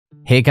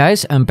Hey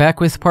guys, I'm back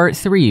with part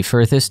 3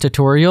 for this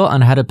tutorial on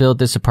how to build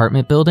this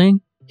apartment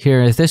building.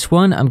 Here in this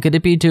one, I'm going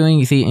to be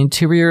doing the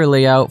interior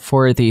layout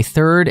for the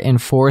 3rd and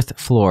 4th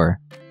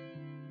floor.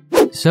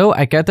 So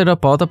I gathered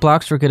up all the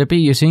blocks we're going to be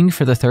using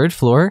for the 3rd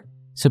floor.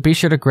 So be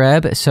sure to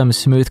grab some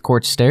smooth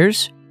quartz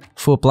stairs,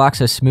 full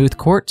blocks of smooth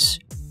quartz,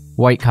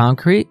 white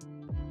concrete,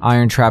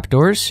 iron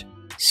trapdoors,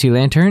 sea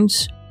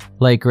lanterns,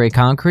 light gray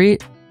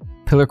concrete,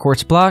 pillar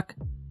quartz block,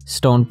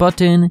 stone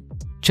button,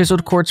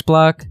 chiseled quartz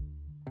block,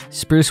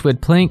 spruce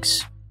wood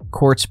planks,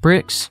 quartz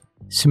bricks,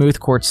 smooth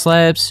quartz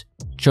slabs,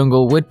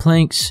 jungle wood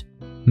planks,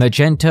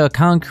 magenta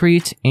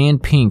concrete,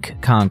 and pink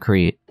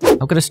concrete. I'm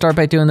going to start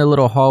by doing the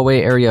little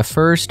hallway area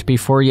first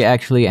before you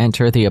actually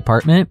enter the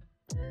apartment.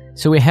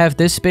 So we have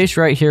this space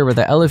right here where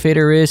the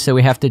elevator is, so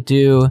we have to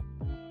do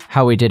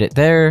how we did it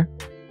there.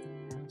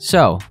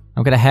 So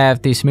I'm going to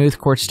have the smooth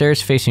quartz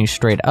stairs facing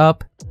straight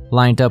up,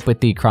 lined up with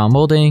the crown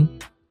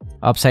molding,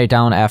 upside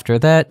down after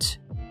that,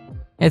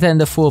 and then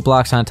the full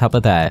blocks on top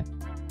of that.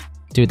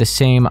 Do the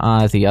same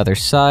on the other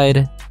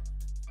side.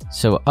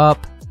 So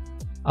up,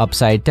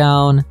 upside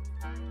down,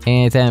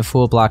 and then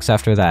full blocks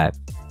after that.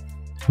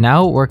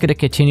 Now we're going to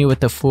continue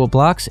with the full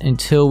blocks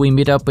until we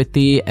meet up with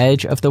the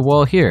edge of the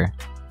wall here.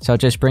 So I'll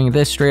just bring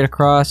this straight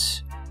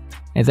across,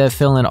 and then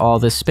fill in all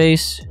this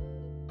space.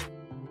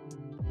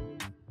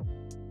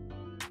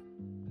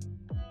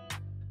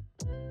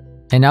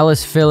 And now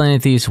let's fill in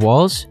these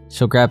walls.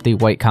 So grab the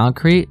white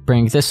concrete,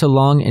 bring this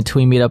along until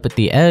we meet up at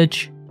the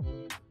edge.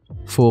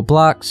 Full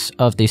blocks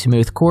of the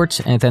smooth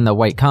quartz and then the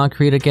white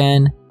concrete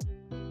again.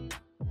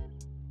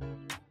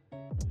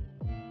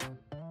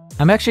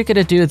 I'm actually going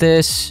to do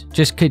this,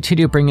 just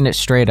continue bringing it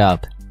straight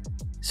up.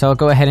 So I'll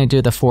go ahead and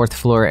do the 4th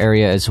floor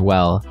area as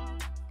well.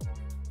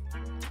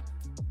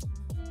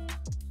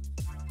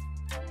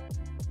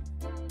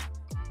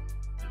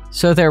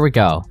 So there we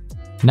go.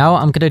 Now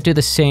I'm going to do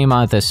the same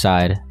on this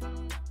side.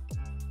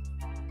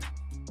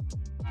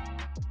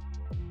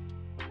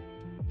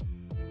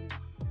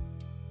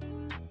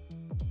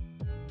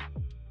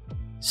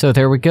 So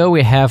there we go,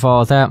 we have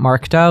all that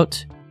marked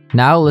out.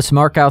 Now let's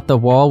mark out the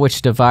wall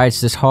which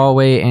divides this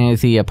hallway and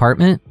the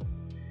apartment.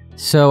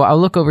 So I'll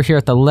look over here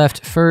at the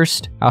left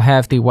first. I'll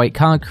have the white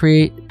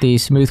concrete, the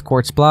smooth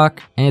quartz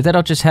block, and then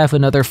I'll just have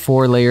another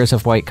 4 layers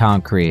of white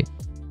concrete.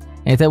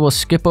 And then we'll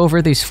skip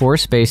over these 4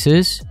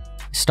 spaces,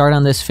 start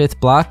on this 5th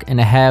block, and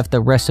have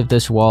the rest of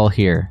this wall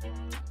here.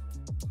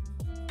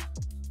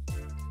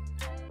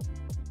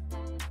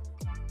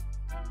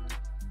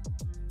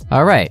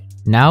 Alright.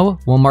 Now,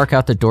 we'll mark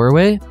out the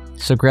doorway,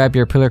 so grab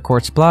your pillar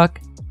quartz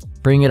block,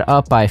 bring it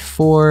up by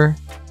 4,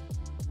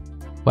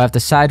 we'll have the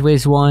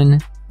sideways one,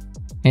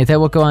 and then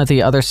we'll go on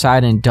the other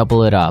side and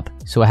double it up.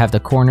 So we'll have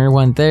the corner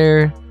one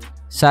there,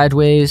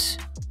 sideways,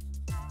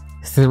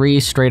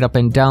 3 straight up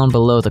and down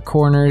below the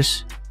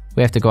corners.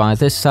 We have to go on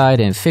this side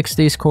and fix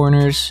these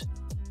corners,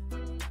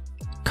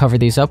 cover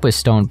these up with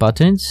stone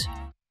buttons,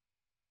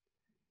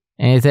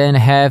 and then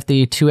have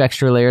the 2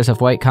 extra layers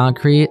of white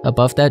concrete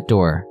above that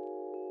door.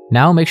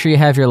 Now make sure you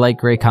have your light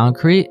gray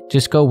concrete,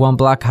 just go 1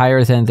 block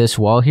higher than this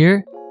wall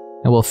here,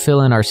 and we'll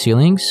fill in our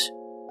ceilings.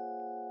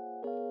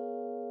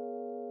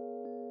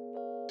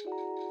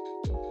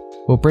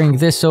 We'll bring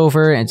this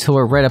over until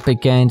we're right up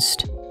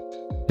against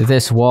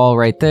this wall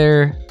right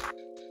there.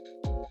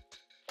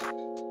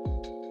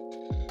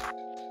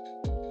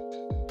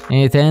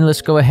 And then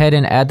let's go ahead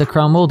and add the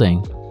crown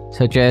molding.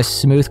 So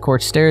just smooth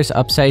quartz stairs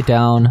upside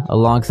down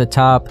along the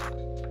top,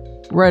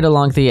 right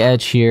along the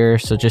edge here,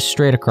 so just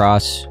straight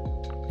across.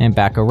 And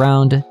back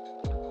around.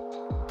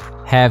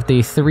 Have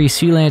the 3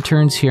 sea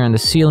lanterns here on the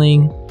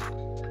ceiling,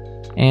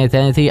 and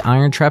then the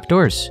iron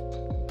trapdoors.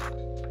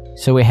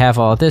 So we have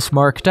all this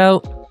marked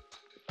out,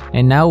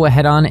 and now we'll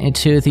head on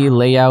into the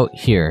layout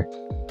here.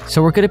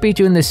 So we're going to be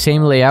doing the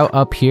same layout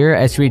up here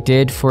as we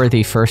did for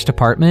the first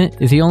apartment.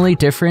 The only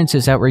difference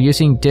is that we're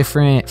using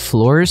different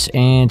floors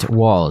and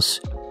walls.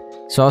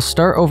 So I'll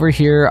start over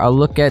here, I'll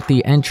look at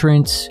the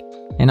entrance,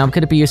 and I'm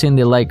going to be using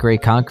the light gray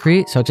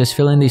concrete, so I'll just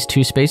fill in these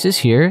 2 spaces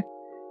here.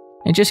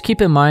 And just keep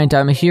in mind,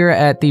 I'm here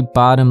at the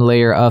bottom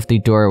layer of the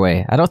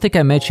doorway. I don't think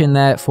I mentioned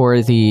that for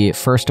the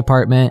first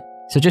apartment,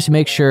 so just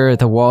make sure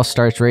the wall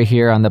starts right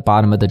here on the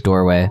bottom of the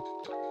doorway.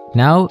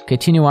 Now,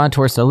 continue on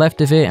towards the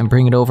left of it and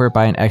bring it over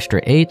by an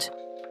extra 8.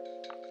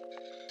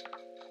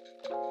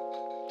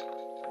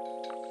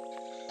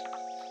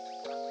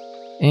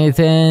 And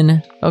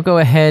then, I'll go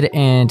ahead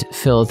and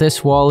fill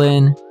this wall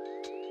in.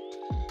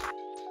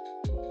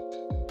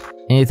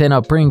 And then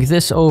I'll bring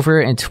this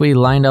over until we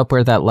line up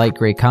where that light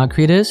gray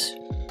concrete is.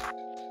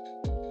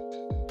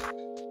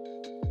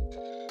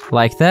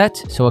 Like that,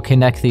 so we'll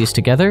connect these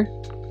together.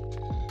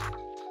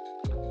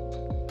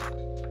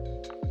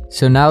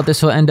 So now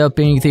this will end up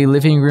being the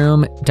living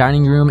room,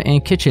 dining room,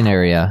 and kitchen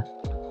area.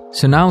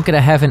 So now I'm going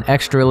to have an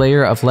extra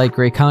layer of light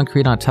gray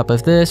concrete on top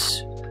of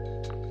this.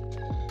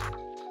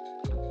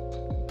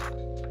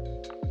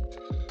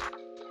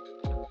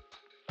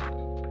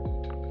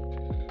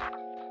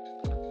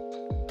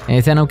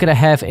 And then I'm going to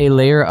have a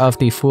layer of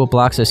the full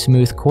blocks of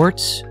smooth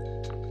quartz.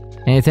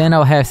 And then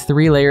I'll have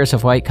 3 layers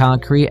of white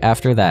concrete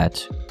after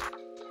that.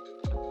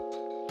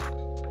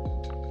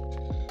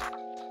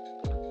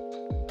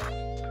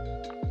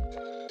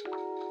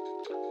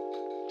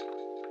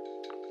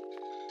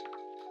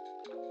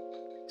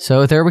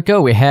 So there we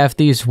go, we have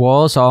these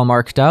walls all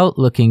marked out,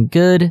 looking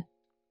good.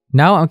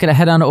 Now I'm gonna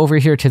head on over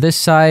here to this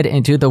side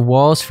and do the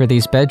walls for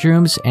these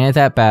bedrooms and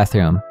that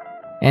bathroom.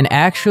 And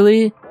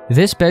actually,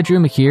 this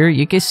bedroom here,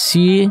 you can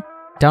see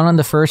down on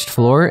the first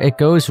floor, it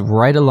goes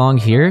right along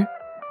here.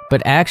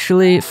 But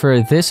actually,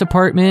 for this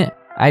apartment,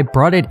 I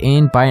brought it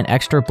in by an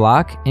extra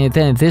block, and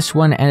then this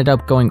one ended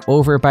up going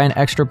over by an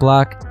extra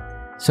block.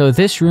 So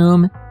this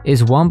room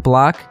is 1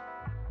 block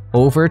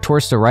over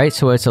towards the right,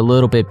 so it's a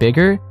little bit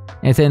bigger.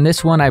 And then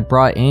this one I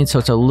brought in, so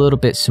it's a little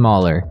bit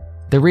smaller.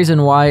 The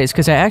reason why is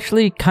because I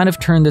actually kind of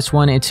turned this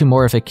one into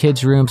more of a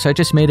kid's room, so I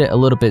just made it a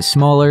little bit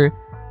smaller.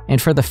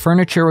 And for the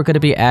furniture we're going to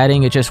be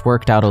adding, it just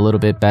worked out a little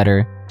bit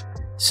better.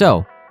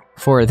 So,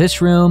 for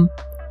this room,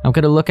 I'm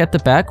going to look at the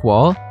back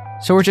wall.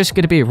 So we're just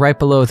going to be right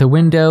below the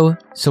window.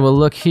 So we'll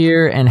look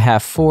here and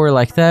have 4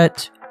 like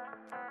that.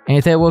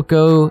 And then we'll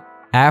go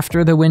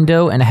after the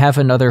window and have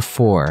another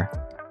 4.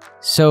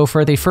 So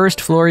for the first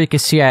floor, you can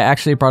see I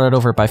actually brought it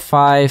over by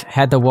 5,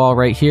 had the wall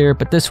right here,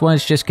 but this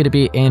one's just going to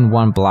be in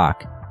 1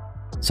 block.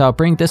 So I'll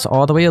bring this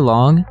all the way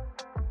along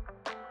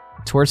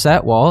towards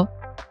that wall,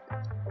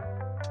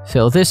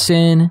 fill this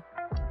in,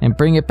 and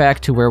bring it back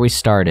to where we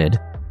started.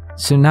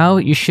 So now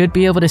you should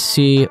be able to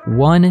see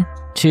 1,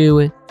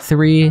 2,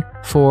 3,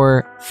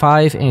 4,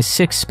 5, and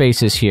 6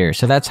 spaces here.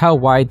 So that's how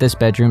wide this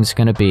bedroom's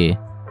going to be.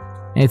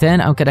 And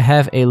then I'm going to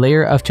have a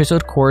layer of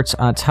chiseled quartz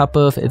on top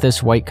of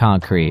this white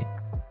concrete.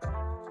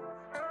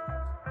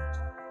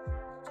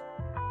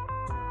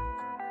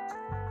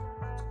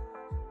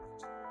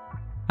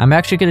 I'm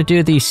actually going to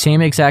do the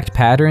same exact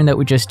pattern that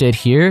we just did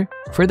here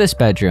for this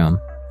bedroom.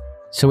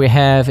 So we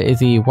have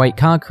the white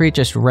concrete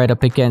just right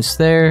up against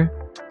there.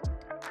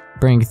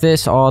 Bring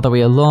this all the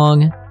way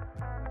along.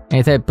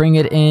 And then bring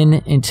it in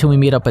until we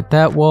meet up with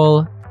that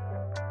wall.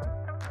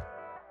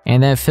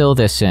 And then fill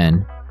this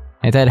in.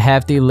 And then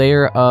have the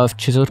layer of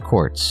chiseled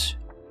quartz.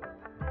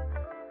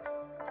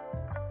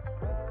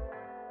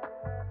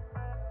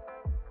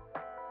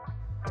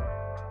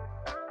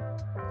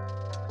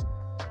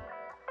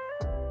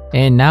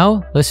 And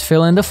now, let's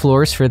fill in the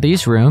floors for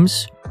these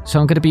rooms. So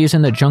I'm going to be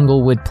using the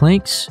jungle wood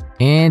planks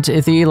and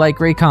the light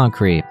gray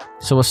concrete.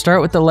 So we'll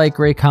start with the light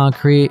gray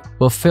concrete.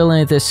 We'll fill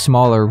in this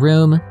smaller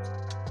room.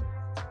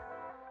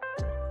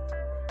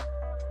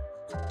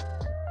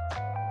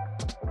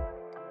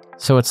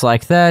 So it's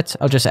like that.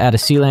 I'll just add a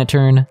sea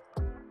lantern.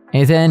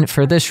 And then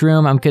for this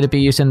room, I'm going to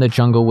be using the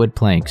jungle wood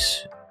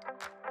planks.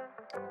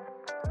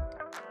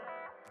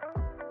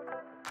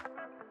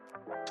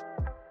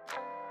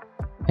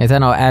 And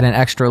then I'll add an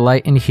extra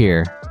light in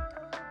here.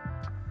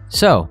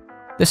 So,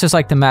 this is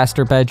like the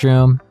master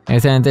bedroom,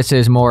 and then this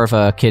is more of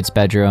a kid's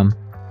bedroom.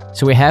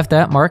 So we have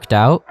that marked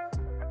out.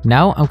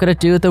 Now I'm going to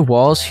do the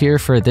walls here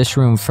for this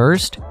room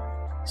first.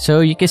 So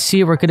you can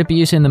see we're going to be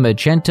using the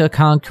magenta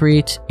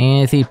concrete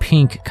and the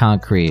pink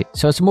concrete.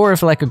 So it's more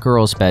of like a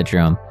girl's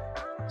bedroom.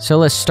 So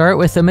let's start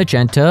with the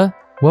magenta.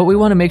 What we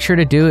want to make sure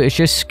to do is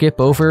just skip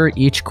over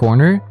each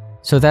corner,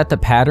 so that the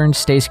pattern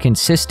stays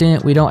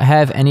consistent. We don't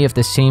have any of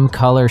the same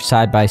color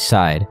side by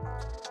side.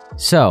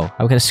 So,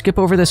 I'm going to skip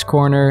over this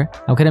corner.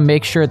 I'm going to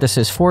make sure this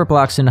is 4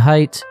 blocks in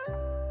height.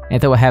 And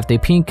then we'll have the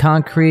pink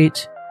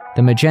concrete,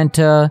 the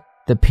magenta,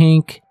 the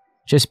pink,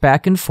 just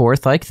back and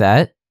forth like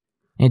that,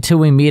 until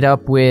we meet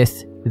up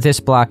with this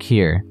block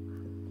here.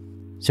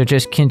 So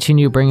just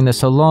continue bringing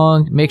this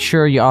along. Make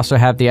sure you also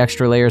have the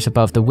extra layers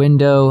above the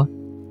window.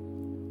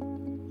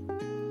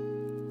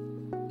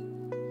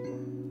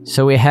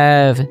 So we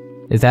have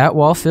that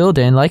wall filled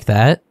in like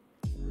that.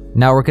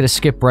 Now we're going to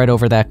skip right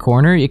over that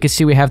corner. You can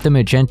see we have the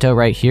magenta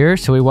right here,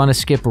 so we want to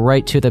skip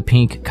right to the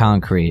pink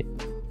concrete.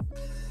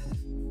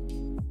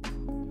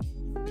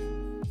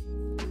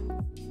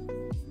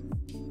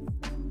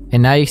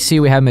 And now you see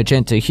we have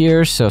magenta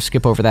here, so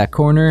skip over that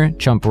corner,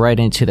 jump right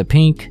into the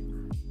pink.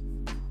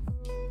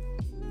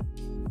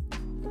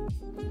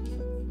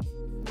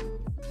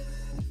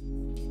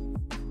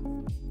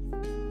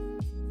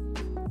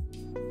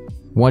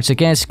 Once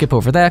again, skip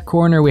over that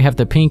corner, we have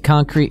the pink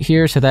concrete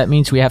here, so that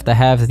means we have to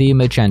have the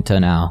magenta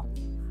now.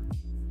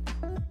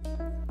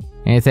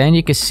 And then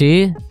you can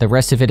see, the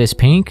rest of it is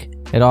pink.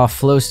 It all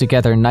flows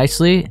together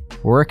nicely,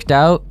 worked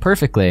out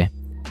perfectly.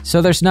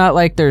 So there's not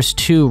like there's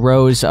 2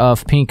 rows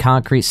of pink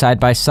concrete side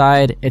by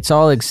side, it's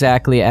all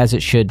exactly as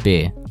it should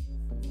be.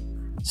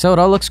 So it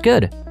all looks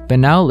good. But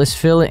now let's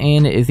fill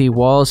in the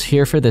walls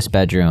here for this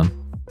bedroom.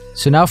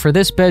 So now for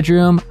this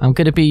bedroom, I'm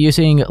going to be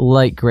using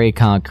light gray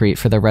concrete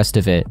for the rest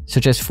of it. So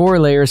just 4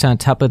 layers on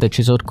top of the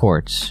chiseled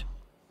quartz.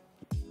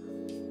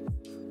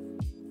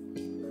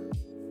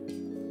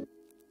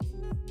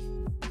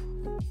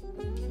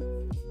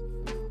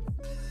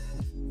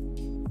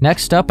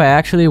 Next up, I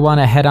actually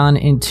want to head on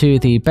into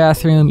the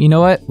bathroom. You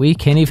know what? We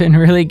can't even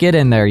really get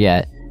in there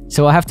yet.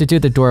 So I'll have to do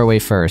the doorway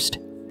first.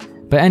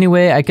 But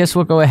anyway, I guess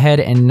we'll go ahead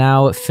and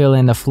now fill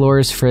in the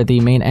floors for the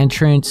main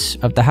entrance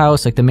of the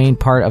house, like the main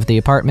part of the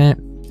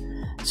apartment.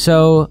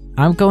 So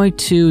I'm going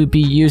to be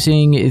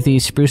using the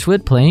spruce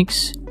wood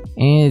planks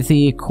and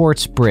the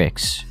quartz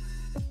bricks.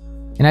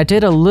 And I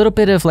did a little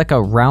bit of like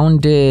a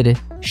rounded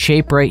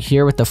shape right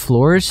here with the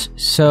floors.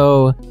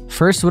 So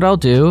first what I'll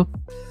do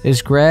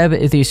is grab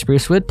the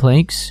spruce wood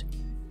planks,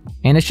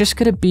 and it's just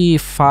gonna be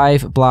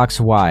 5 blocks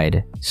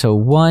wide. So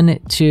 1,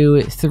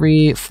 2,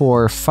 3,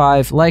 4,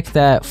 5, like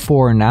that,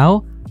 4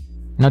 now.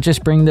 And I'll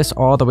just bring this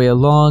all the way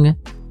along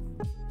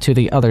to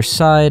the other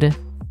side.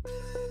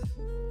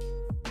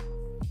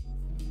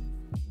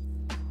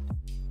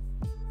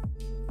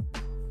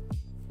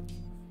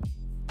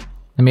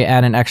 Let me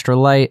add an extra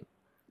light.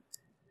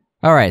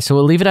 Alright, so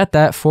we'll leave it at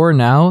that for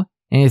now.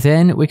 And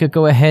then we could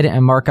go ahead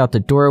and mark out the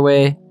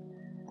doorway.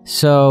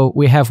 So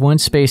we have 1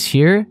 space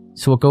here.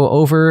 So we'll go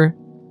over,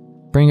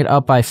 bring it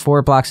up by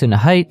 4 blocks in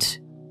height.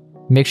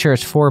 Make sure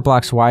it's 4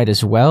 blocks wide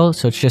as well.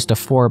 So it's just a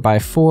 4 by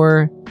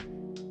 4.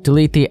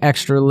 Delete the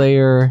extra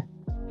layer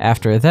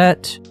after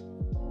that.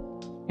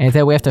 And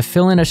then we have to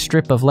fill in a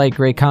strip of light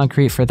gray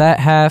concrete for that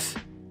half.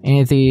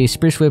 And the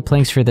spruce wood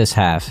planks for this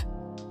half.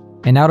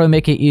 And now to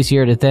make it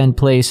easier to then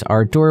place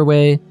our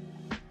doorway.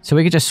 So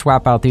we could just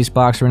swap out these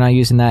blocks. We're not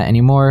using that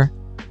anymore.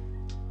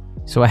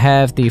 So I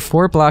have the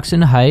 4 blocks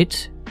in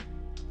height.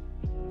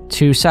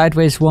 2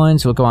 sideways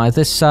ones will go on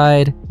this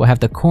side. We'll have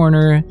the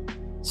corner,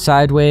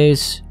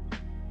 sideways,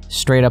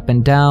 straight up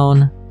and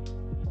down.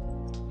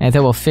 And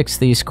then we'll fix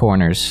these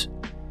corners.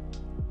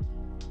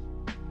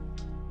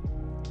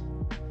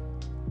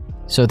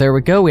 So there we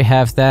go, we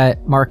have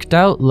that marked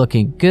out,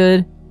 looking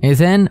good. And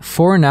then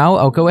for now,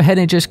 I'll go ahead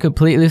and just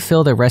completely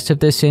fill the rest of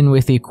this in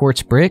with the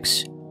quartz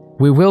bricks.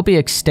 We will be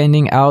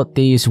extending out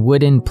these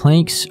wooden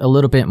planks a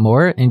little bit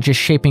more and just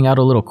shaping out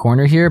a little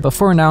corner here. But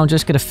for now, I'm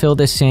just going to fill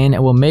this in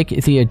and we'll make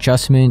the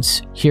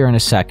adjustments here in a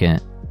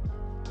second.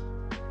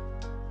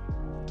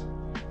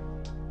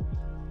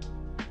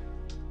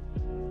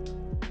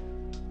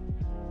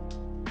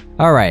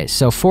 Alright,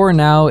 so for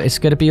now, it's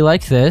going to be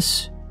like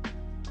this.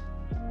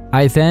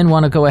 I then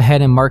want to go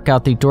ahead and mark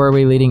out the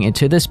doorway leading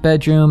into this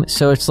bedroom.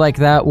 So it's like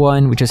that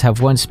one. We just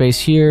have 1 space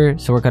here.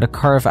 So we're going to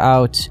carve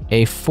out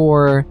a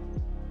 4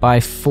 by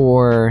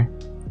 4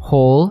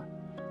 hole.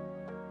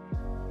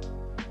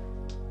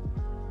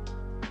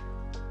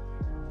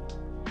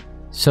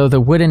 So the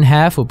wooden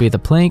half will be the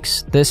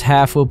planks. This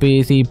half will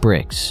be the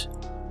bricks.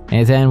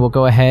 And then we'll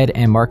go ahead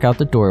and mark out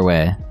the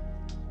doorway.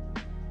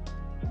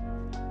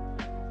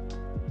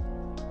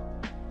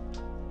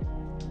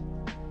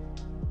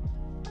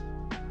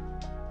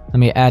 Let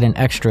me add an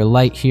extra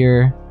light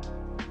here.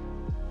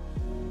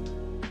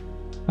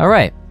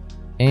 Alright,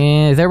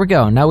 and there we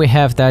go. Now we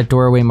have that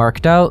doorway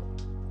marked out,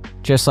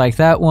 just like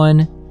that one.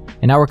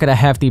 And now we're going to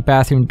have the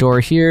bathroom door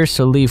here,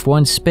 so leave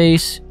 1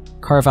 space,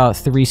 carve out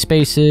 3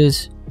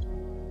 spaces,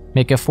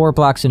 make it 4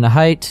 blocks in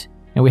height,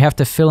 and we have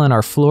to fill in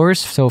our floors.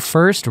 So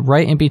first,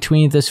 right in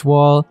between this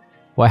wall,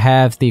 we'll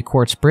have the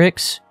quartz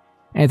bricks.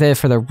 And then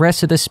for the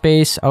rest of the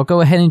space, I'll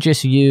go ahead and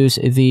just use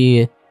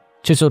the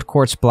chiseled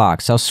quartz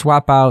blocks. I'll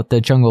swap out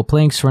the jungle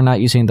planks. We're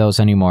not using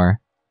those anymore.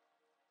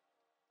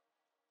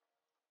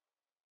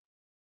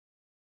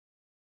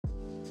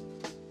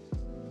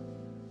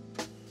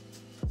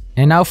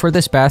 And now for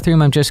this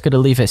bathroom, I'm just going to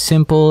leave it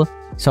simple.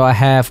 So I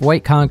have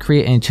white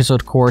concrete and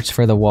chiseled quartz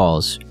for the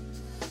walls.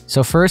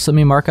 So first, let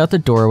me mark out the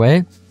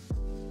doorway.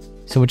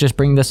 So we'll just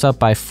bring this up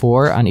by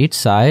 4 on each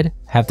side.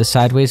 Have the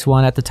sideways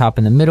one at the top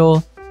in the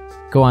middle.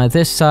 Go on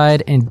this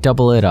side and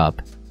double it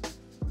up.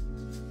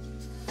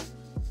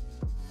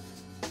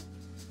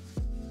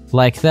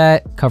 Like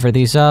that, cover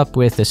these up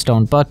with the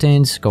stone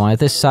buttons, go on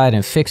this side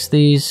and fix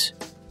these,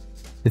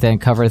 then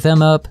cover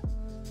them up.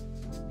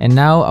 And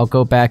now I'll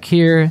go back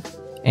here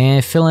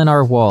and fill in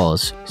our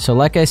walls. So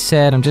like I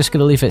said, I'm just going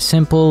to leave it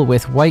simple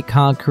with white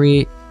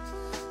concrete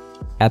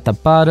at the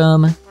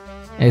bottom,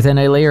 and then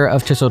a layer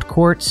of chiseled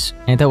quartz,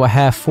 and then we'll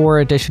have 4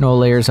 additional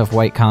layers of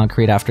white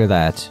concrete after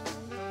that.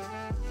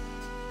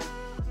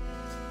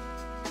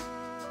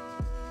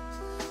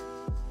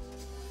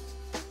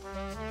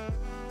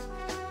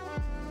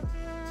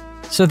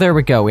 So there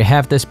we go, we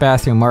have this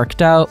bathroom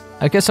marked out.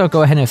 I guess I'll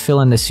go ahead and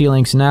fill in the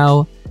ceilings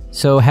now.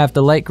 So have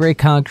the light gray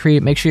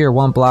concrete, make sure you're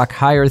 1 block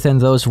higher than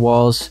those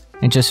walls,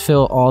 and just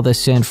fill all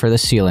this in for the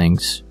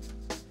ceilings.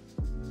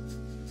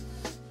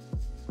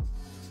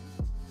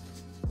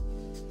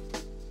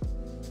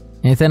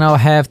 And then I'll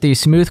have the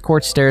smooth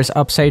quartz stairs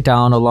upside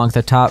down along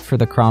the top for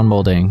the crown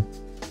molding.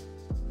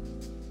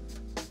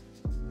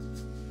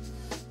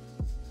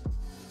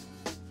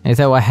 And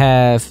then we'll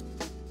have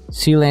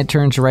sea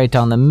lanterns right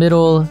down the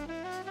middle,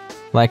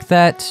 like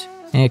that,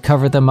 and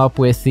cover them up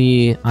with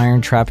the iron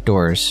trap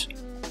doors.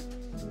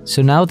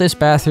 So now this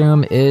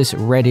bathroom is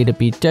ready to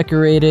be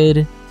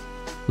decorated,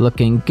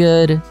 looking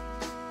good.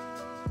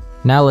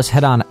 Now let's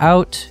head on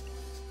out.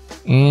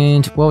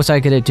 And what was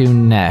I gonna do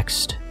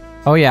next?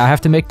 Oh yeah, I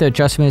have to make the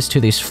adjustments to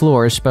these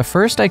floors, but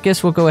first I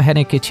guess we'll go ahead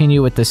and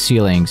continue with the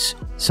ceilings.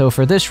 So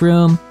for this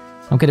room,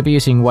 I'm going to be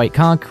using white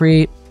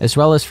concrete as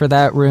well as for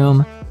that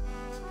room.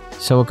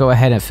 So we'll go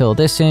ahead and fill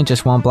this in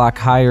just 1 block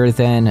higher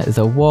than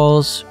the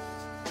walls.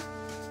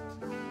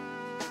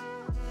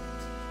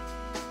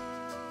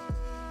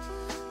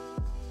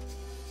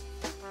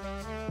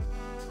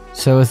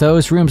 So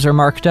those rooms are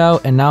marked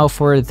out, and now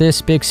for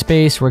this big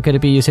space, we're going to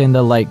be using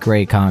the light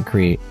gray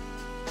concrete.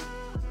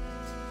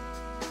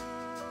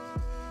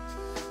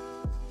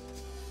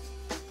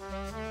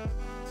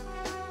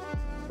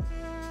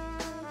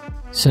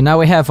 So now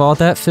we have all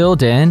that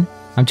filled in.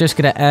 I'm just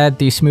going to add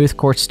the smooth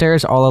quartz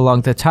stairs all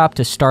along the top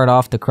to start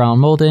off the crown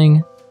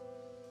molding.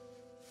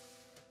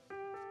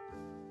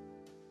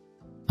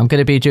 I'm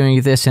going to be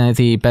doing this in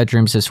the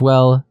bedrooms as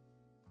well.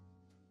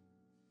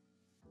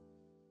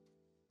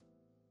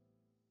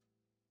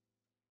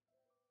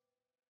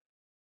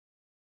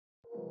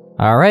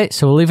 Alright,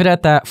 so we'll leave it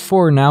at that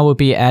for now. We'll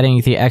be adding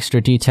the extra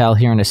detail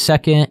here in a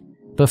second.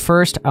 But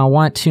first, I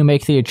want to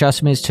make the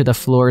adjustments to the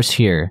floors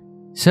here.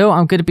 So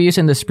I'm going to be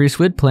using the spruce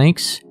wood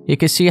planks. You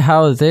can see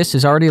how this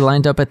is already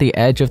lined up at the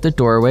edge of the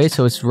doorway,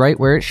 so it's right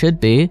where it should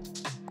be.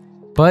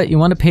 But you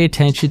want to pay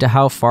attention to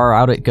how far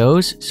out it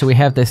goes. So we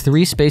have the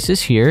 3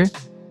 spaces here.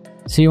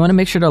 So you want to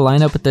make sure to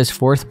line up with this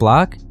 4th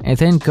block, and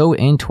then go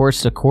in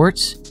towards the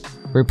quartz.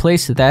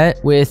 Replace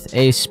that with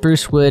a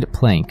spruce wood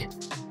plank.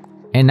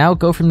 And now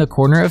go from the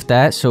corner of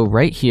that, so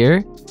right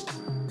here,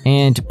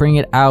 and bring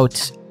it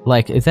out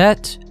like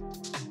that.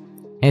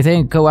 And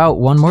then go out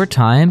 1 more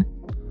time,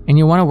 and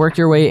you want to work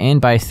your way in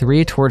by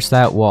 3 towards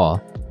that wall.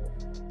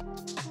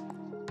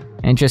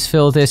 And just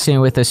fill this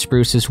in with the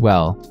spruce as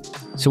well.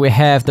 So we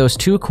have those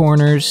 2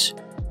 corners,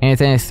 and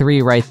then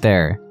 3 right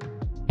there.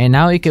 And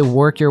now you can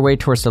work your way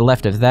towards the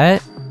left of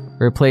that,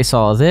 replace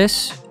all of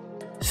this,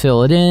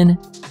 fill it in,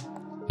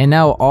 and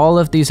now all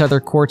of these other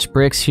quartz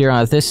bricks here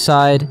on this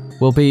side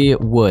will be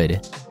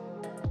wood.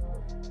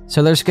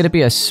 So there's going to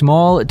be a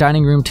small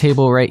dining room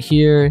table right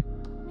here,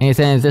 and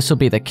then this will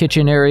be the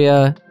kitchen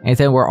area, and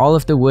then where all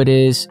of the wood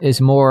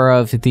is more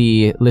of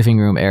the living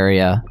room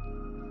area.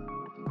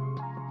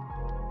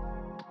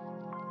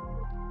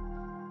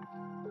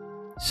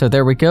 So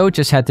there we go,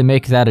 just had to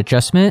make that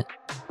adjustment.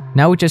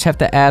 Now we just have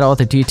to add all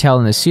the detail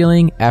in the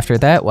ceiling. After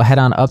that, we'll head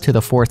on up to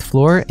the 4th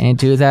floor and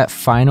do that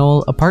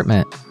final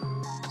apartment.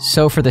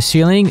 So for the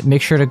ceiling,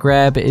 make sure to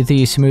grab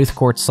the smooth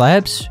quartz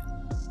slabs.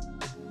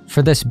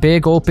 For this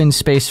big open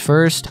space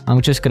first,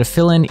 I'm just going to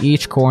fill in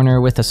each corner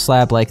with a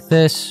slab like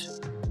this.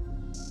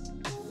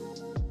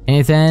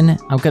 And then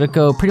I'm going to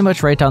go pretty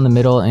much right down the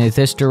middle in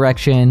this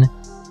direction.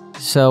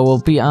 So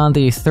we'll be on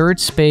the 3rd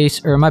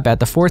space, or my bad,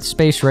 the 4th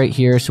space right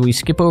here. So we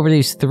skip over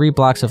these 3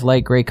 blocks of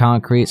light gray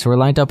concrete. So we're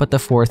lined up with the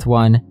 4th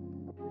one.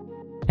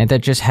 And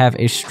then just have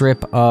a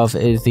strip of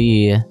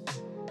the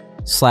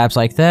slabs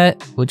like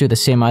that. We'll do the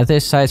same on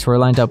this side, so we're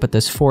lined up with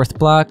this 4th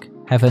block,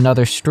 have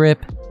another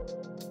strip,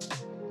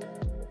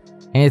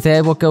 and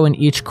then we'll go in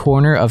each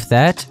corner of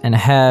that and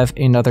have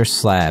another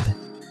slab.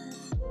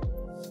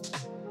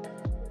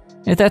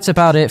 And that's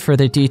about it for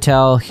the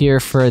detail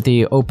here for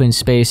the open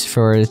space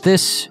for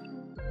this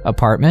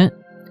apartment.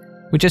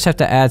 We just have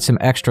to add some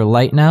extra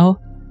light now.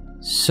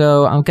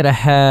 So I'm gonna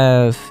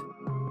have...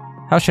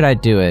 how should I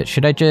do it?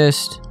 Should I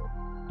just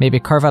maybe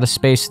carve out a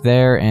space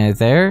there and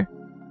there?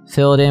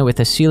 Fill it in with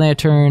a sea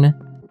lantern.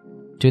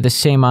 Do the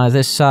same on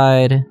this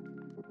side.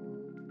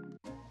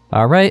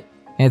 Alright,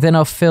 and then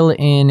I'll fill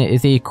in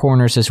the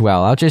corners as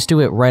well. I'll just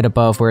do it right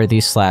above where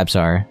these slabs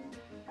are.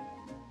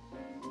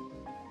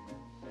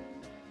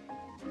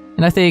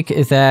 And I think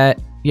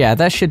that, yeah,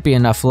 that should be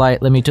enough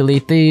light. Let me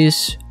delete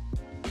these.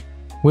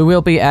 We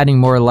will be adding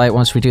more light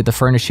once we do the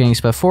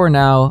furnishings, but for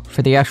now,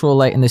 for the actual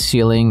light in the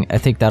ceiling, I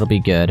think that'll be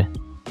good.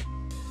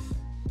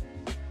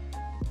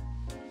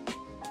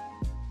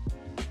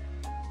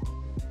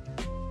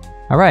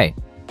 Alright,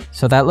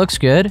 so that looks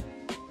good.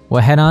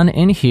 We'll head on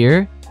in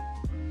here,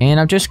 and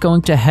I'm just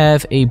going to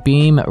have a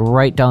beam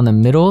right down the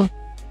middle.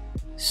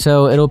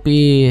 So it'll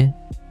be...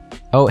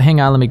 oh,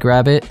 hang on, let me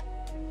grab it.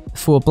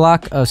 Full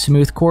block of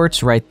smooth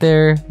quartz right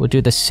there. We'll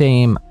do the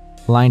same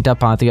lined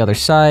up on the other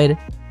side.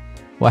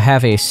 We'll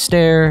have a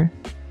stair,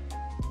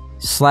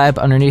 slab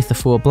underneath the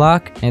full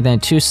block, and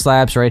then 2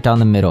 slabs right down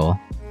the middle.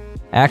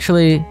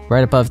 Actually,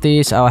 right above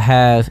these, I'll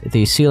have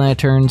the sea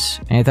lanterns,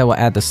 and then we'll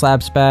add the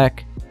slabs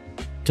back.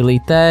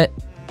 Delete that,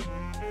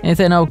 and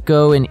then I'll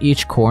go in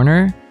each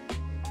corner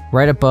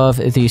right above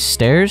these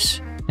stairs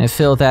and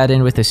fill that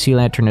in with the sea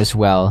lantern as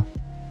well.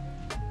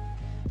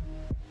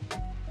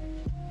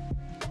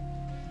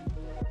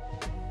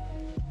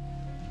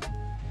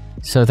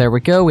 So there we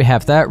go, we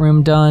have that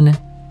room done,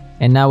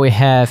 and now we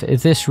have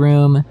this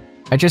room.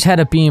 I just had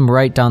a beam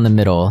right down the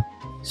middle,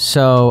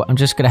 so I'm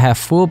just gonna have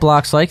full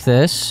blocks like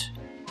this,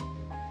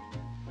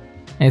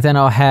 and then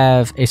I'll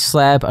have a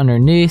slab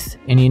underneath,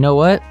 and you know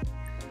what?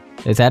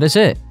 That is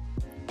it.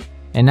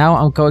 And now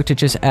I'm going to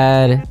just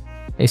add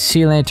a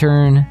sea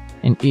lantern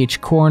in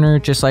each corner,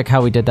 just like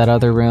how we did that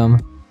other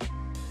room.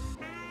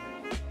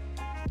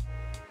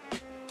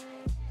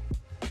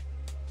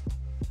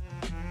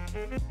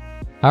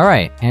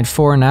 Alright, and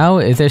for now,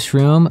 this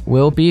room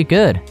will be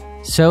good.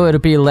 So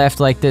it'll be left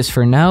like this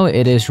for now.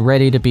 It is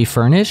ready to be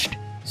furnished.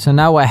 So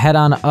now we'll head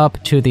on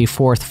up to the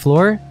 4th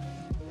floor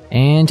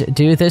and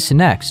do this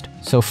next.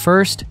 So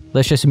first,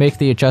 let's just make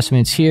the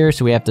adjustments here.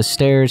 So we have the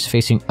stairs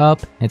facing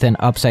up and then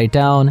upside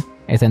down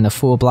and then the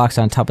full blocks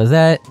on top of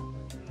that.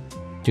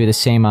 Do the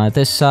same on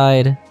this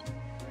side.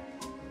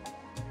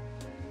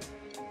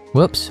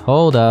 Whoops,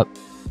 hold up.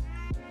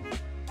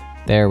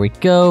 There we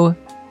go.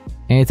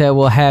 And then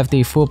we'll have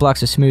the full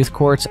blocks of smooth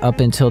quartz up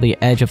until the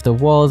edge of the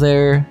wall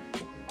there.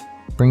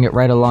 Bring it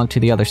right along to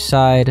the other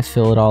side,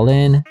 fill it all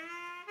in.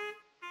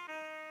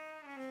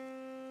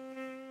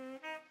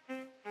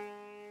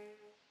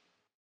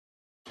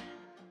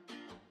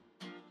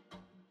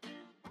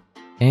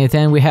 And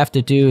then we have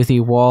to do the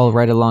wall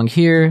right along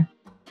here.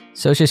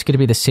 So it's just going to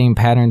be the same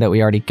pattern that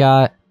we already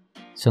got.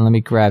 So let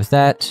me grab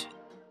that.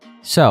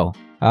 So,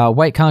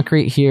 white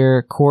concrete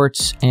here,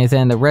 quartz, and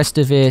then the rest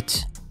of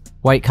it,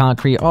 white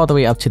concrete all the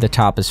way up to the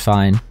top is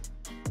fine.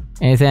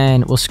 And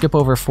then we'll skip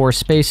over 4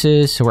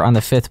 spaces, so we're on the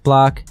 5th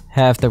block,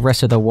 have the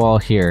rest of the wall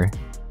here.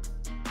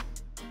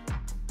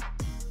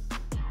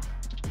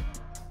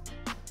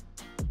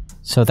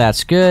 So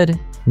that's good.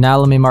 Now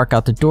let me mark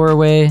out the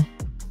doorway.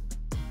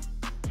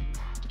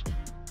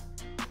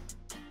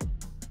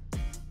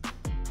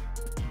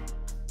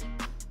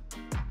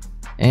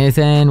 And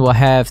then we'll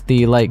have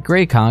the light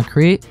gray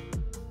concrete.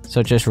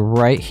 So just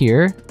right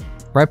here,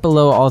 right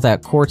below all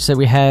that quartz that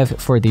we have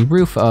for the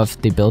roof of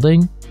the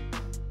building.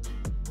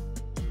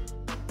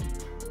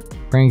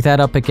 Bring that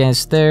up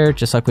against there,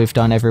 just like we've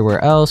done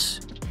everywhere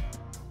else.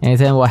 And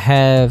then we'll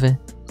have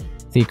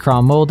the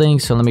crown molding,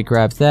 so let me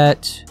grab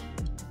that.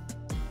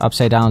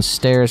 Upside down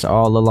stairs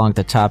all along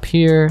the top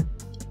here.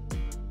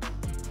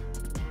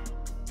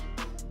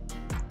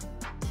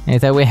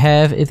 And then we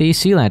have the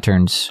sea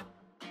lanterns.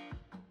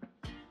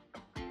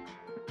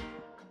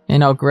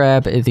 And I'll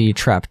grab the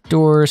trap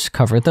doors,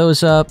 cover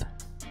those up.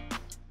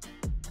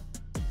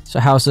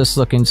 So how's this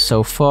looking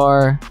so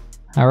far?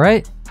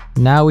 Alright,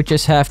 now we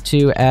just have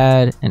to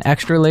add an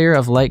extra layer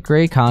of light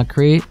gray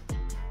concrete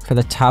for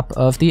the top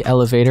of the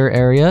elevator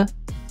area.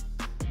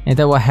 And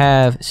then we'll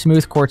have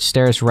smooth quartz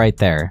stairs right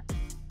there.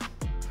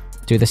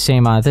 Do the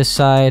same on this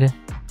side.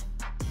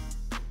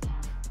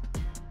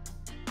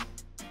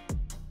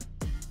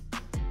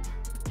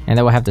 And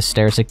then we'll have the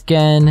stairs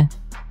again.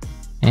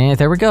 And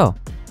there we go.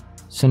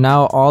 So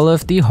now all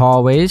of the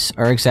hallways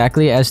are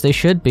exactly as they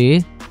should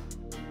be.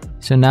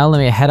 So now let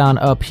me head on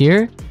up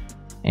here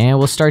and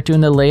we'll start doing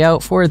the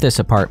layout for this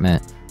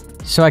apartment.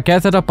 So I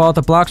gathered up all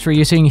the blocks we're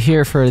using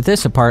here for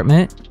this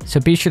apartment. So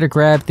be sure to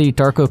grab the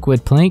dark oak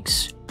wood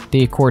planks,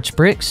 the quartz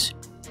bricks,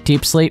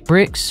 deep slate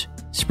bricks,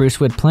 spruce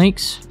wood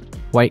planks,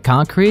 white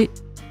concrete,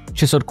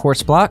 chiseled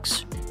quartz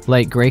blocks,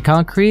 light gray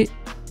concrete,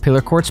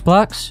 pillar quartz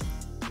blocks,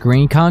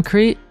 green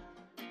concrete,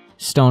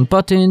 stone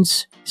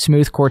buttons,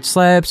 smooth quartz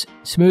slabs,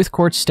 smooth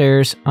quartz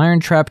stairs, iron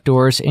trap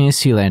doors, and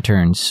sea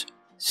lanterns.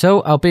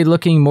 So I'll be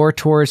looking more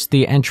towards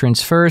the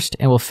entrance first,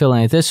 and we'll fill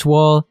in this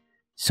wall.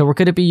 So we're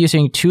going to be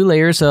using 2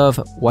 layers of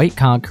white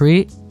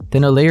concrete,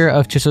 then a layer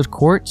of chiseled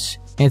quartz,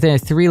 and then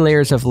 3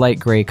 layers of light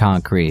gray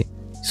concrete.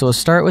 So we'll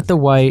start with the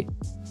white.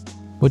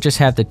 We'll just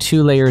have the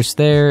 2 layers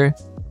there,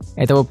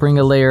 and then we'll bring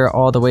a layer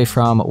all the way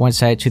from one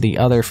side to the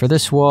other for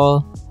this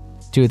wall.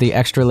 Do the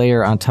extra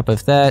layer on top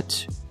of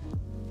that.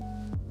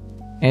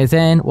 And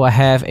then we'll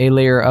have a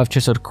layer of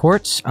chiseled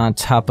quartz on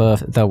top of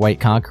the white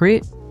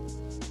concrete.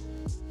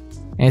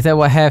 And then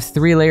we'll have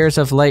 3 layers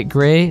of light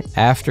gray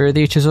after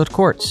the chiseled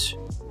quartz.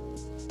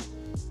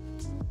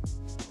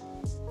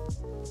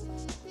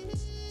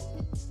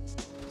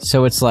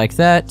 So it's like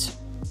that.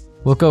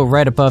 We'll go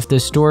right above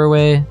this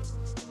doorway.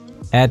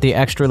 Add the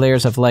extra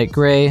layers of light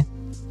gray.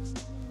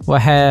 We'll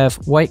have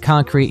white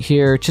concrete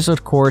here,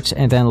 chiseled quartz,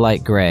 and then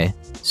light gray.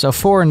 So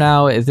for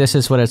now, this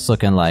is what it's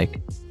looking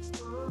like.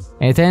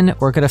 And then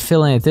we're going to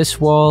fill in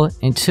this wall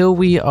until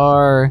we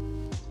are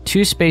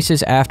 2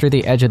 spaces after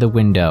the edge of the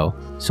window.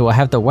 So we'll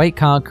have the white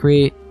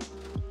concrete.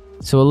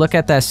 So we'll look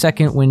at that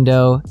second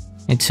window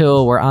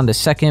until we're on the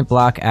second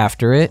block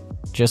after it,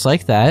 just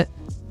like that.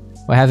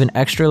 We'll have an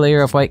extra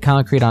layer of white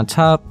concrete on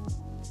top.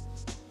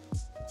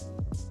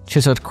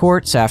 Chiseled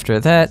quartz after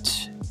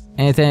that.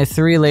 And then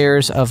 3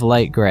 layers of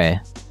light gray.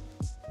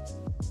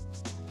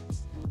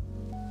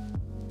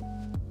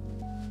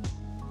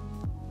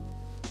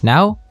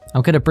 Now,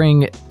 I'm going to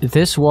bring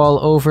this wall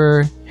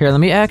over. Here, let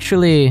me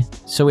actually...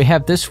 So we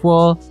have this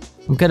wall.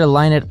 I'm going to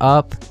line it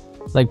up.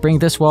 Like, bring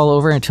this wall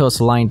over until it's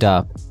lined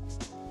up.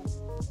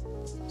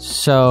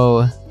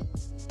 So...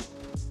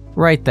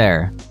 right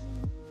there.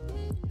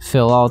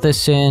 Fill all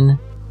this in.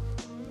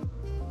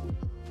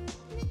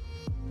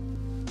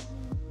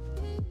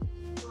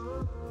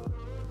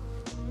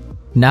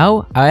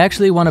 Now, I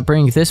actually want to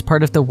bring this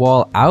part of the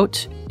wall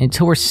out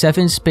until we're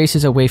 7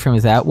 spaces away from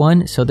that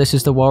one. So this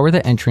is the wall where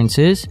the entrance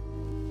is.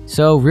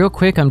 So real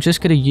quick, I'm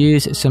just going to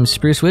use some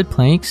spruce wood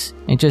planks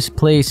and just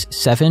place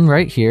 7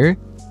 right here.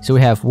 So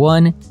we have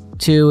 1,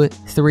 2,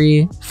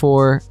 3,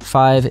 4,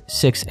 5,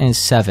 6, and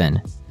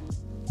 7.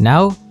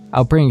 Now,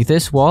 I'll bring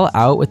this wall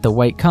out with the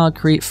white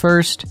concrete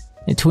first,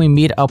 until we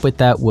meet up with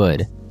that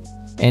wood.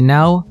 And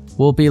now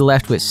we'll be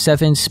left with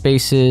 7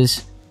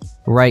 spaces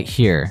right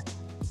here,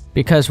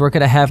 because we're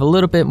going to have a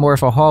little bit more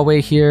of a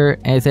hallway here,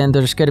 and then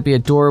there's going to be a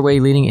doorway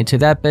leading into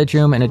that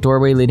bedroom and a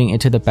doorway leading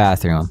into the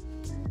bathroom.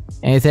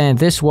 And then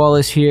this wall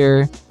is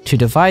here to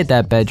divide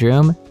that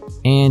bedroom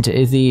and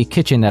the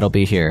kitchen that'll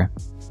be here.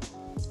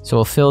 So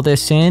we'll fill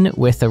this in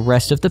with the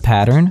rest of the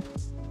pattern.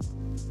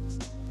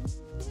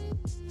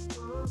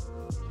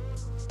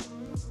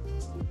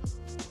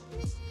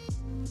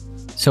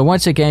 So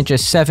once again,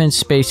 just 7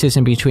 spaces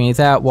in between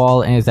that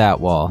wall and that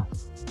wall.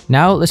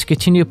 Now let's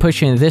continue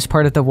pushing this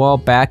part of the wall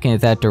back in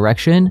that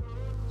direction.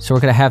 So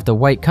we're going to have the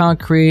white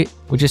concrete.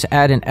 We'll just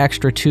add an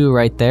extra 2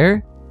 right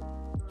there.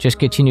 Just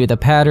continue the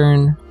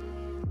pattern.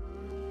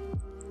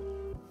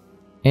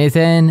 And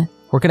then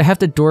we're going to have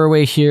the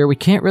doorway here. We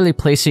can't really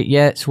place it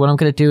yet, so what I'm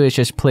going to do is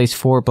just place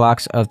 4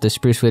 blocks of the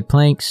spruce wood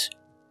planks.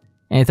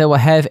 And then we'll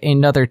have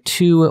another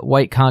 2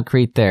 white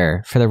concrete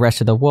there for the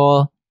rest of the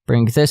wall.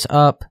 Bring this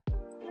up.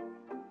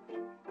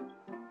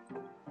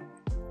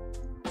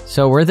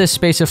 So where this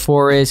space of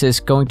 4 is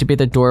going to be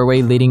the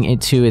doorway leading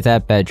into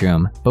that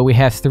bedroom. But we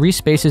have 3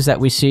 spaces that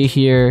we see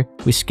here.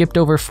 We skipped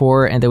over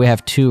 4, and then we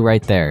have 2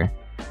 right there.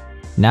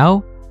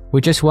 Now,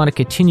 we just want to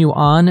continue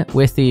on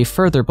with the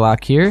further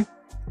block here,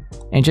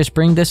 and just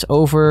bring this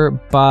over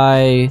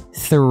by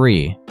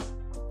 3.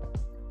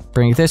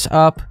 Bring this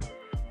up.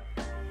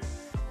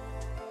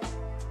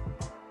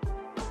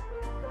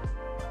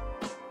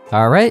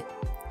 Alright,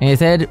 and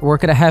then we're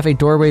going to have a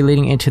doorway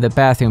leading into the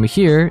bathroom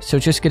here, so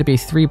it's just going to be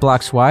 3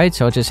 blocks wide,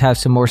 so I'll just have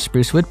some more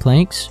spruce wood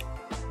planks.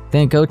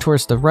 Then go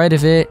towards the right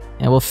of it,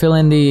 and we'll fill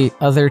in the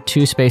other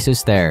 2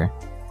 spaces there.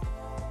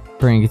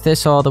 Bring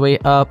this all the way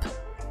up.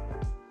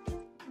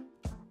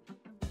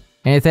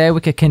 And then we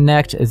could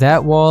connect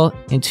that wall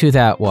into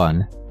that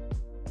one.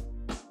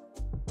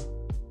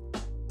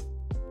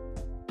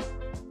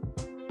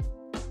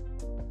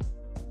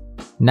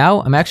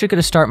 Now, I'm actually going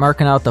to start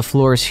marking out the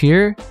floors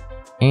here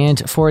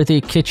and for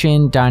the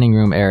kitchen dining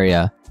room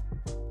area.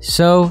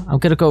 So, I'm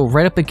going to go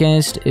right up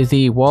against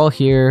the wall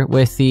here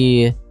with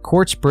the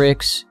quartz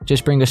bricks.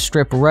 Just bring a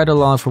strip right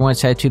along from one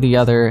side to the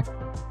other,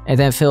 and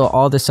then fill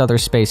all this other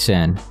space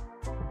in.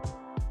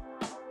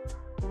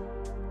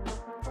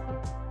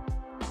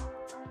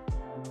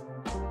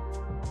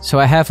 So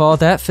I have all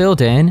that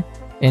filled in,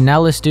 and now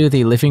let's do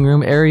the living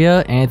room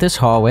area and this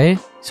hallway.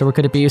 So we're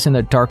going to be using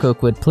the dark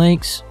oak wood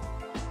planks.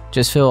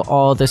 Just fill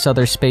all this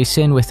other space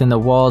in within the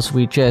walls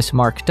we just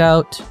marked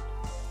out.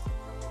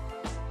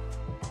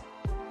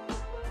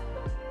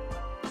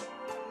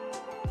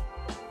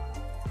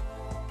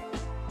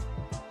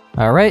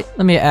 Alright,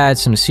 let me add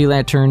some sea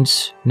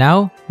lanterns.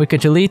 Now, we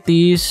could delete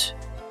these,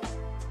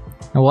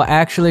 and we'll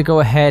actually go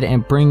ahead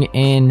and bring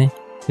in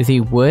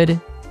the wood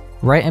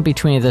right in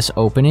between this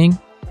opening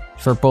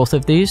for both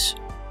of these.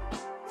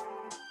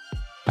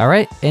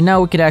 Alright, and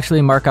now we could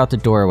actually mark out the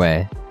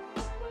doorway.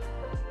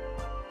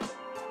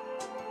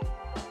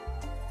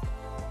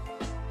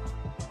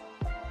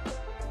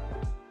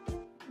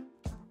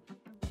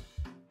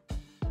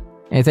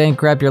 And then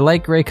grab your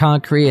light gray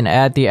concrete and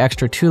add the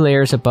extra 2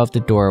 layers above the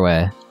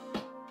doorway.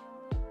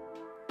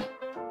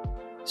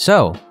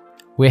 So,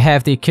 we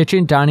have the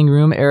kitchen dining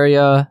room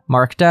area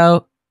marked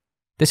out.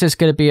 This is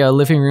going to be a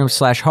living room /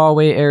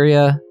 hallway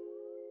area.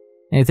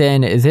 And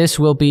then this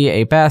will be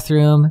a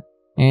bathroom,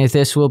 and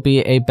this will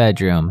be a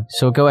bedroom.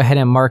 So go ahead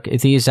and mark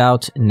these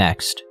out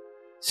next.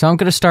 So I'm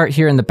going to start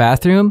here in the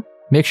bathroom.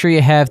 Make sure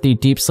you have the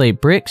deep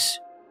slate bricks.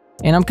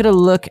 And I'm going to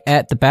look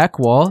at the back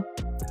wall.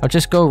 I'll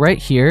just go right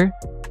here.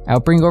 I'll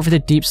bring over the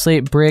deep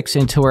slate bricks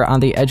until we're on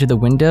the edge of the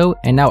window.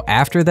 And now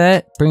after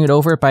that, bring it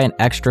over by an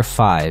extra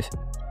 5.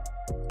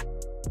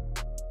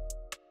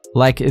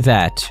 Like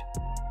that.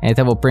 And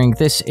then we'll bring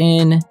this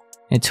in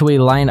until we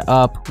line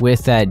up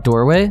with that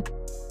doorway.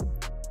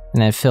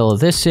 And then fill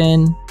this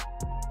in.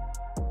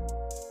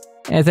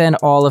 And then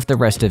all of the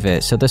rest of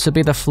it. So this will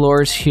be the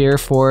floors here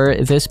for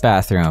this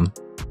bathroom.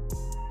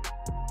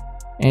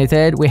 And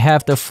then we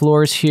have the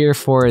floors here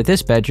for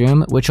this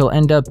bedroom, which will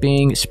end up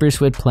being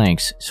spruce wood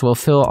planks. So we'll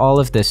fill all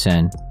of this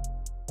in.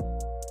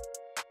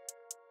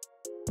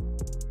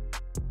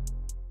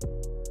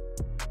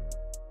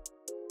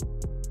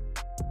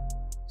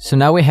 So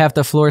now we have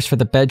the floors for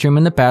the bedroom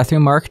and the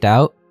bathroom marked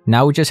out.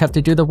 Now we just have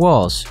to do the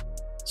walls.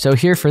 So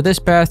here for this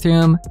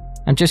bathroom,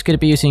 I'm just going to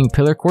be using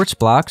pillar quartz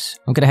blocks.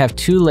 I'm going to have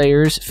 2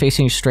 layers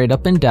facing straight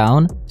up and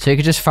down. So you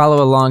can just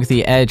follow along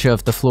the edge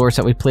of the floors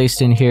that we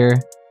placed in here.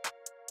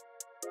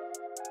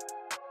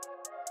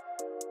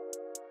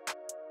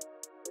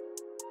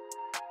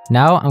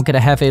 Now I'm going to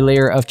have a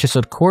layer of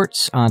chiseled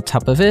quartz on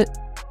top of it.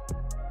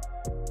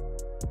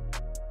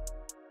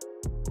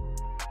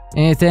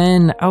 And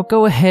then I'll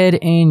go ahead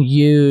and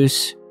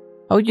use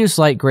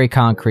light gray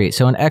concrete.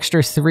 So an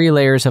extra 3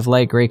 layers of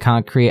light gray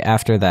concrete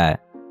after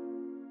that.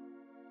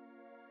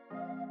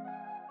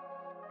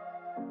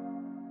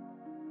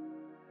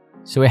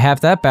 So we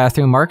have that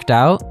bathroom marked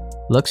out.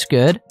 Looks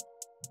good.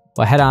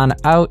 We'll head on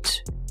out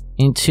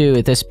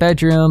into this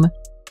bedroom.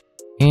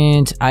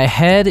 And I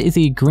had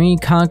the green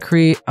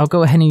concrete. I'll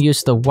go ahead and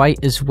use the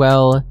white as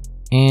well,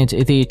 and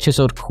the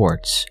chiseled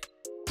quartz.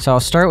 So I'll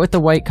start with the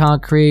white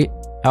concrete.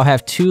 I'll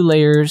have 2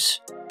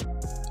 layers.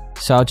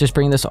 So I'll just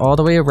bring this all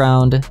the way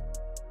around.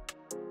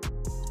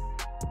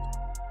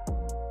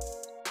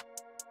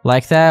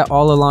 Like that,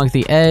 all along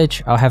the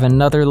edge. I'll have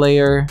another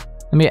layer.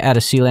 Let me add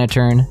a sea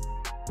lantern.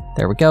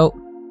 There we go.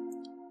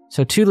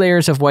 So 2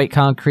 layers of white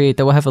concrete.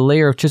 Then we'll have a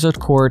layer of chiseled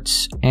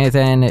quartz, and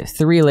then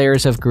 3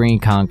 layers of green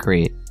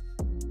concrete.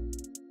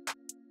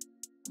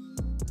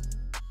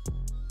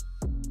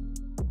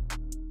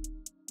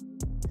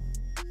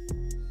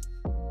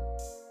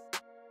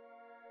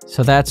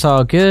 So that's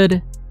all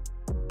good.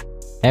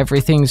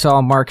 Everything's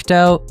all marked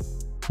out.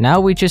 Now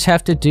we just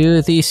have to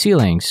do the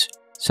ceilings.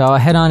 So I'll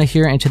head on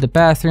here into the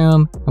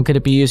bathroom. I'm going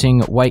to be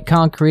using white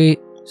concrete.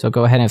 So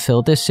go ahead and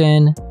fill this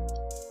in.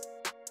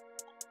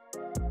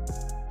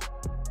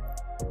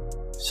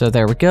 So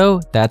there we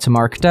go. That's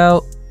marked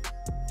out.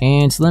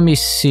 And let me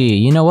see.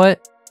 You know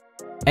what?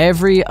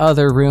 Every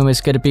other room is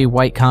going to be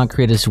white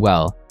concrete as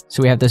well.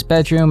 So we have this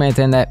bedroom and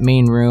then that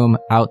main room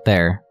out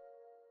there.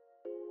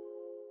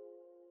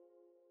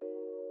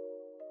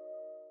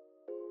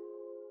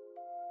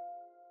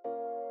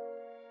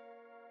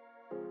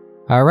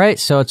 Alright,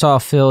 so it's all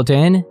filled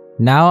in.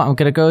 Now I'm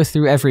going to go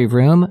through every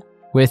room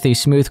with the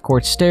smooth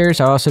quartz stairs.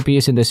 I'll also be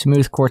using the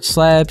smooth quartz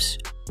slabs.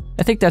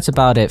 I think that's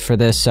about it for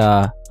this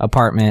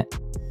apartment.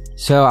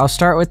 So I'll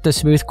start with the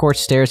smooth quartz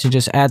stairs and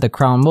just add the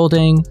crown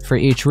molding for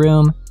each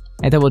room.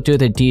 And then we'll do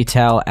the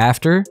detail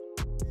after.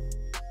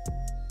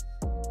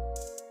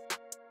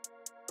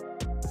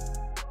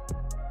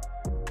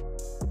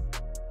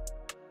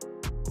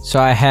 So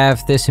I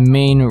have this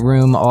main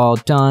room all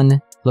done,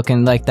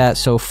 looking like that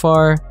so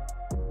far.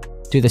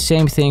 Do the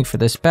same thing for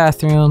this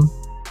bathroom.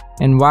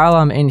 And while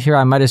I'm in here,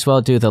 I might as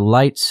well do the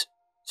lights,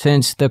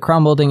 since the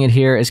crown molding in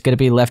here is going to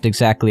be left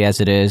exactly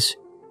as it is.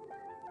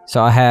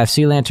 So I have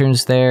sea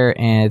lanterns there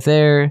and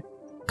there.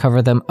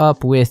 Cover them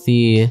up with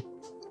the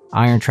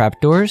iron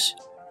trapdoors.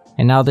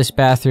 And now this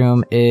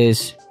bathroom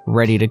is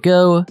ready to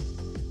go.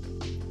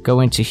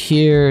 Go into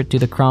here, do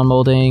the crown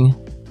molding.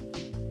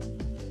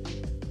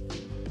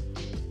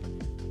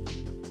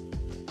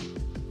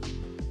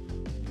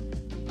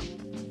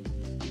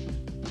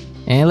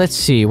 And let's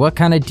see, what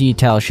kind of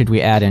detail should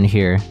we add in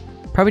here?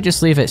 Probably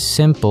just leave it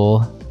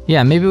simple.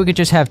 Yeah, maybe we could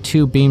just have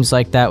 2 beams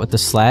like that with the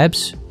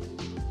slabs.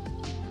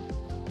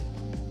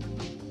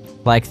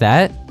 Like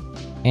that.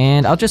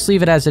 And I'll just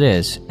leave it as it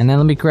is. And then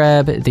let me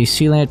grab the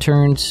sea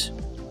lanterns.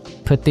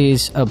 Put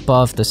these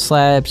above the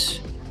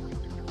slabs.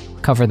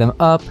 Cover them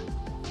up.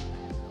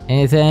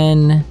 And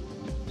then...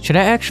 should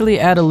I actually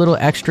add a little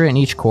extra in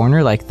each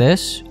corner like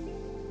this?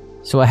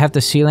 So I have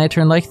the sea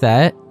lantern like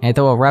that. And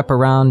then we'll wrap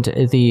around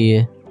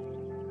the...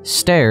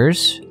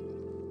 stairs.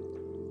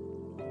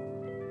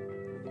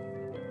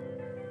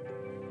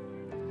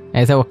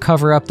 And then we'll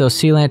cover up those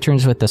sea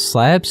lanterns with the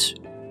slabs.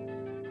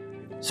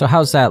 So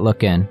how's that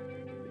looking?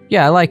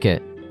 Yeah, I like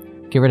it.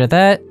 Get rid of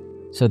that.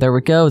 So there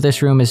we go,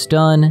 this room is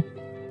done.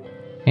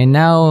 And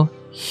now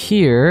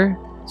here,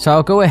 so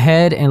I'll go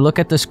ahead and look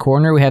at this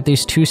corner. We have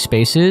these 2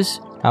 spaces.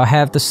 I'll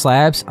have the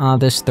slabs on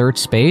this 3rd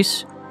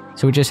space.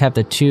 So we just have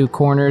the 2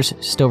 corners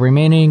still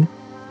remaining.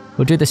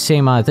 We'll do the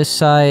same on this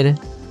side.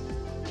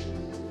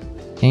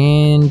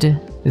 And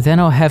then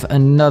I'll have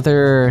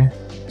another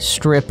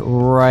strip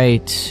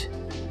right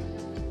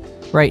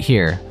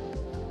here.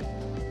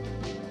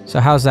 So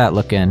how's that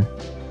looking?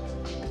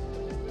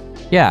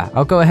 Yeah,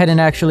 I'll go ahead and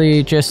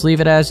actually just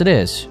leave it as it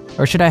is.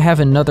 Or should I have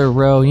another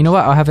row? You know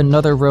what? I'll have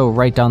another row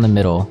right down the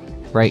middle.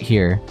 Right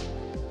here.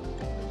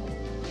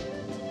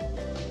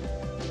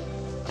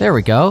 There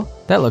we go.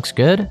 That looks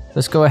good.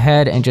 Let's go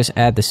ahead and just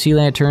add the sea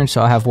lantern.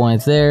 So I'll have 1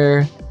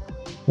 there.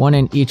 1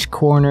 in each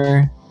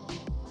corner.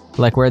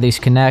 Like where these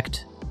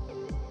connect.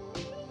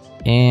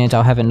 And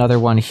I'll have another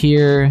one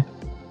here.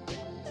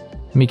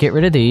 Let me get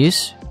rid of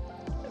these.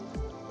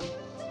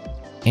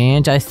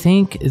 And I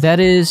think that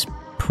is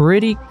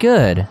pretty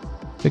good.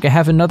 We could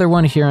have another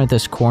one here in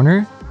this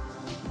corner.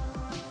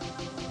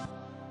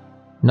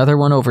 Another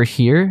one over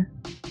here.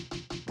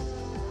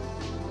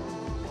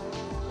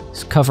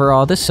 Let's cover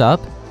all this up.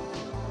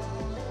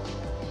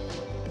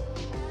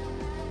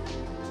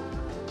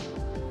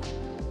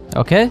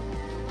 Okay.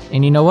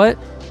 And you know what?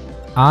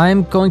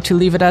 I'm going to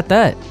leave it at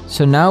that.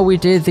 So now we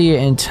did the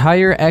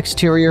entire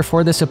exterior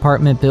for this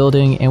apartment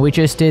building, and we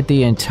just did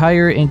the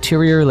entire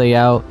interior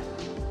layout.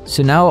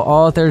 So now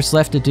all there's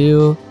left to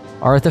do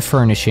are the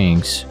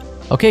furnishings.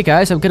 Okay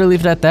guys, I'm gonna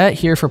leave it at that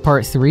here for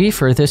part 3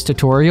 for this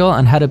tutorial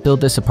on how to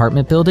build this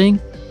apartment building.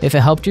 If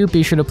it helped you,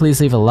 be sure to please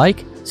leave a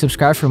like,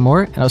 subscribe for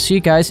more, and I'll see you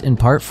guys in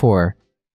part 4.